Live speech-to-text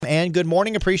and good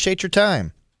morning. Appreciate your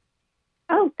time.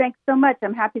 Oh, thanks so much.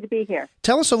 I'm happy to be here.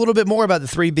 Tell us a little bit more about the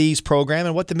 3Bs program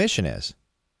and what the mission is.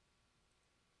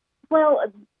 Well,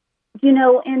 you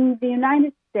know, in the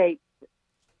United States,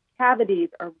 cavities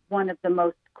are one of the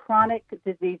most chronic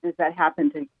diseases that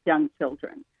happen to young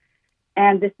children.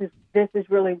 And this is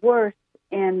really worse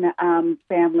in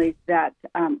families that,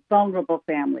 vulnerable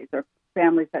families or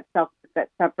families that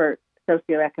suffer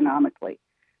socioeconomically.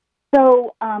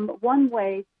 So one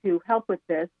way to help with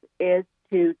this is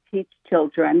to teach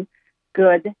children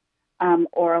good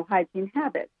oral hygiene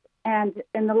habits. And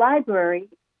in the library,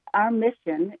 our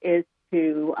mission is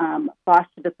to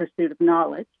foster the pursuit of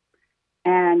knowledge.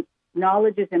 And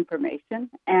knowledge is information,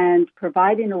 and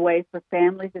providing a way for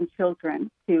families and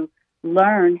children to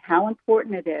learn how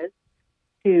important it is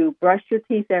to brush your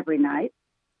teeth every night,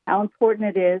 how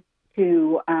important it is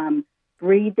to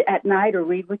read at night or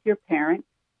read with your parents,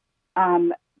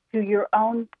 to your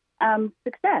own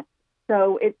success.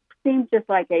 So it seems just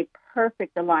like a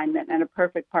perfect alignment and a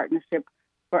perfect partnership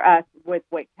for us with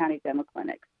Wake County Dental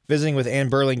Clinics. Visiting with Ann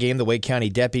Burlingame, the Wake County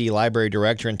Deputy Library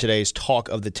Director, in today's Talk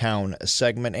of the Town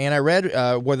segment. And I read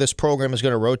where this program is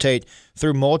going to rotate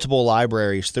through multiple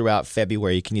libraries throughout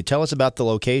February. Can you tell us about the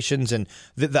locations and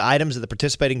the items that the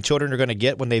participating children are going to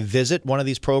get when they visit one of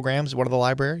these programs, one of the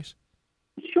libraries?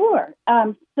 Sure.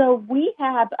 So we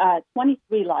have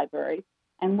 23 libraries,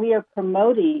 and we are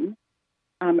promoting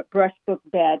Brush Book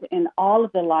Bed in all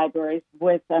of the libraries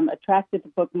with attractive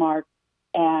bookmarks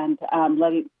and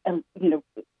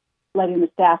letting the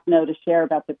staff know to share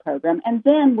about the program. And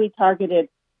then we targeted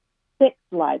 6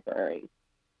 libraries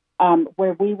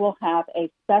where we will have a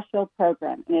special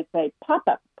program, and it's a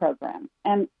pop-up program.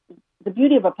 And the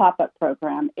beauty of a pop-up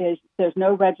program is there's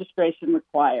no registration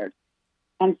required.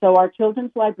 And so our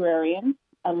children's librarians,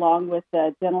 along with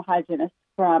the dental hygienist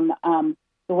from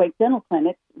the Wake Dental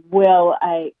Clinic, will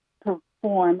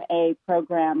perform a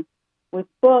program with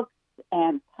books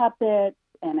and puppets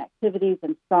and activities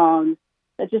and songs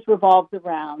that just revolves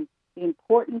around the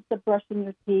importance of brushing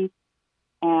your teeth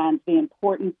and the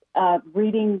importance of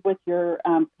reading with your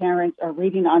parents or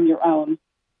reading on your own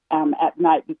at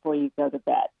night before you go to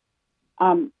bed.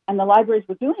 And the libraries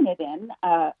we're doing it in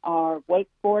are Wake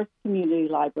Forest Community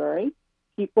Library,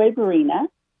 Peakway Marina,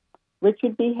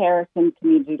 Richard B. Harrison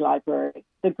Community Library,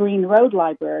 the Green Road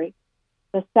Library,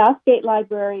 the Southgate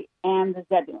Library, and the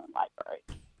Zebulon Library.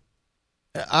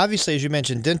 Obviously, as you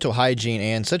mentioned, dental hygiene,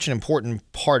 and such an important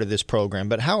part of this program,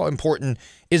 but how important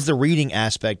is the reading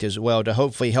aspect as well to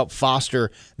hopefully help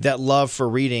foster that love for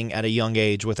reading at a young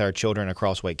age with our children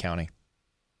across Wake County?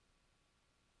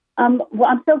 Well,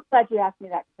 I'm so glad you asked me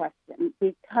that question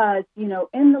because, you know,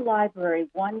 in the library,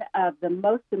 one of the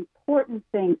most important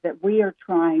things that we are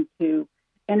trying to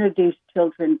introduce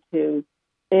children to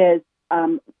is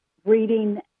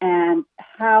reading and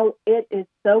how it is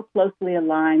so closely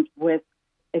aligned with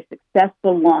a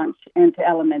successful launch into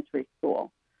elementary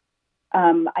school.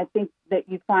 I think that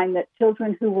you find that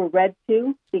children who were read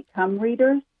to become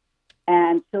readers,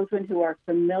 and children who are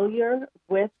familiar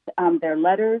with their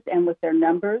letters and with their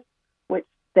numbers, which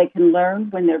they can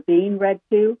learn when they're being read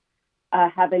to,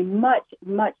 have a much,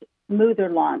 much smoother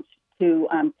launch to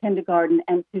kindergarten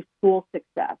and to school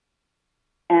success.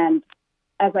 And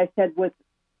as I said, with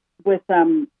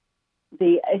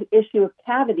the issue of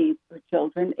cavities for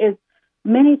children is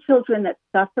many children that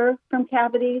suffer from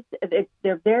cavities,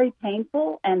 they're very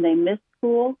painful and they miss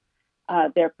school.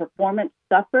 Their performance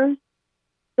suffers.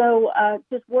 So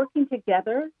just working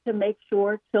together to make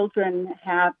sure children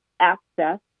have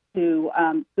access to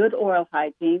good oral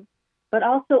hygiene, but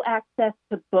also access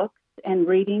to books and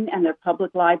reading and their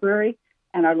public library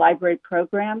and our library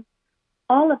program,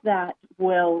 all of that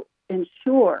will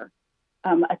ensure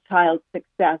a child's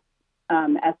success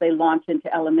as they launch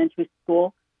into elementary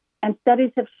school. And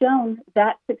studies have shown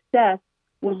that success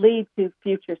will lead to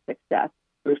future success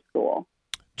through school.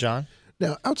 John?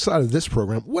 Now, outside of this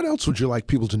program, what else would you like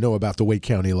people to know about the Wake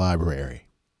County Library?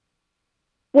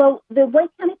 Well, the Wake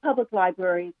County Public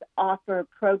Libraries offer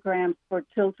programs for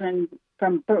children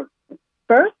from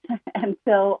birth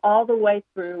until all the way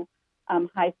through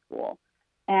high school.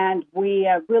 And we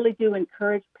really do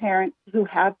encourage parents who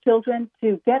have children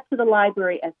to get to the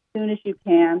library as soon as you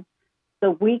can so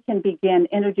we can begin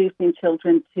introducing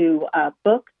children to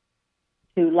books,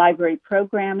 to library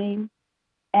programming,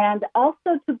 and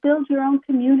also to build your own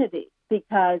community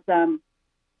because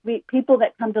people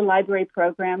that come to library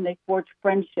program, they forge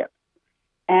friendships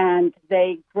and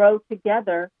they grow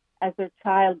together as their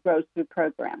child grows through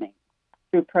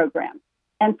programs.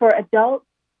 And for adults,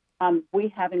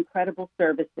 we have incredible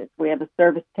services. We have a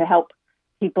service to help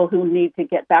people who need to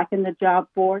get back in the job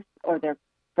force or they're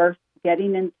first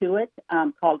getting into it,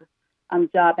 called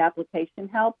Job Application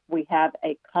Help. We have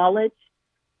a college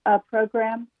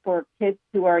program for kids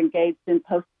who are engaged in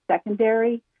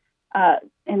post-secondary,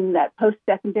 in that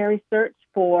post-secondary search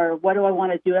for what do I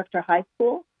want to do after high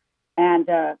school. And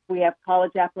we have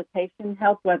college application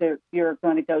help, whether you're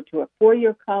going to go to a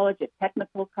four-year college, a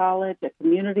technical college, a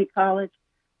community college,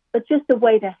 but just a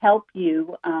way to help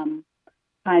you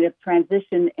kind of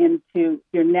transition into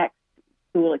your next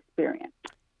school experience.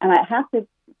 And I have to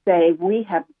say, we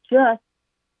have just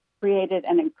created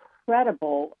an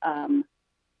incredible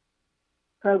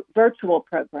virtual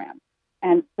program.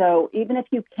 And so even if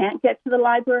you can't get to the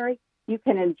library, you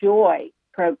can enjoy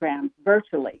programs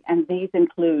virtually. And these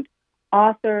include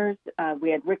authors.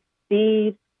 We had Rick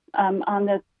Steves on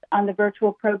the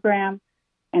virtual program.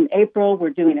 In April, we're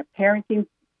doing a parenting.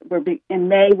 In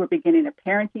May, we're beginning a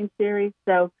parenting series.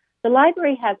 So the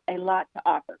library has a lot to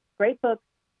offer. Great books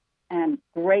and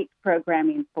great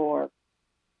programming for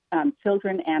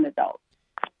children and adults.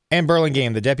 Ann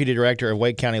Burlingame, the Deputy Director of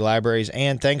Wake County Libraries.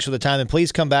 Ann, thanks for the time, and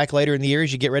please come back later in the year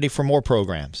as you get ready for more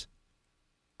programs.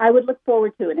 I would look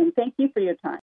forward to it, and thank you for your time.